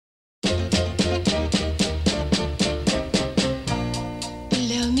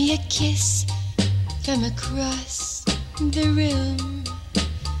kiss from across the room.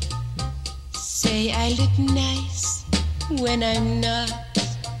 Say I look nice when I'm not.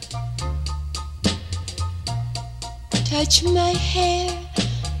 Touch my hair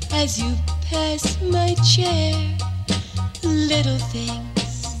as you pass my chair. Little things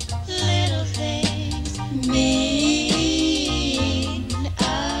mean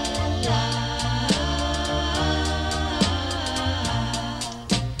a lot.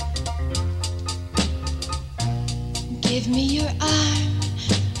 Give me your arm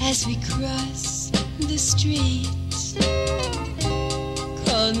as we cross the street.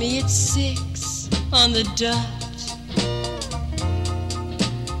 Call me at 6 on the dot.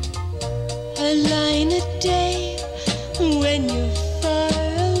 A line a day when you're far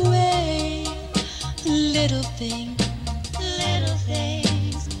away. Little things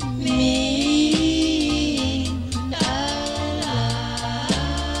mean a lot.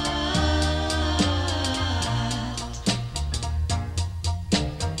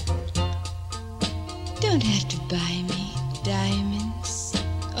 Don't have to buy me diamonds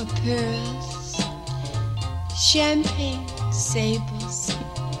or pearls, champagne, sables,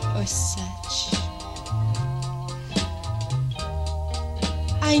 or such.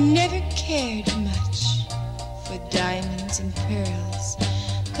 I never cared much for diamonds and pearls,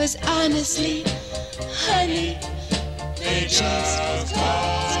 'cause honestly, honey, they just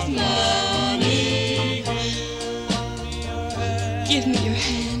cost money. Give me your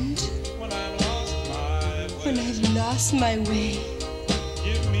hand when I've lost my way.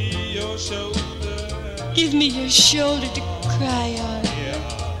 Give me your shoulder. Give me your shoulder to cry on.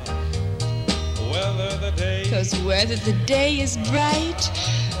 'Cause whether the day is bright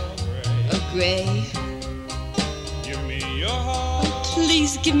or gray, Give me your heart.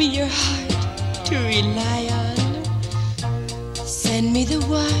 please give me your heart to rely on. Send me the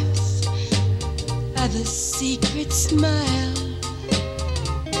warmth of a secret smile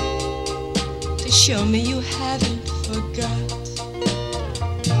to show me you haven't forgot.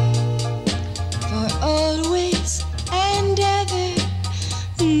 For always and ever,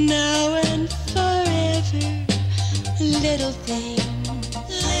 now and forever, little things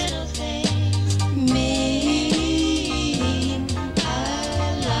mean a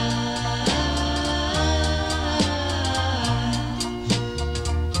lot.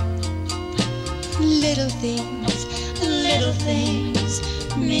 Little things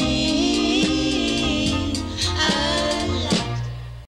mean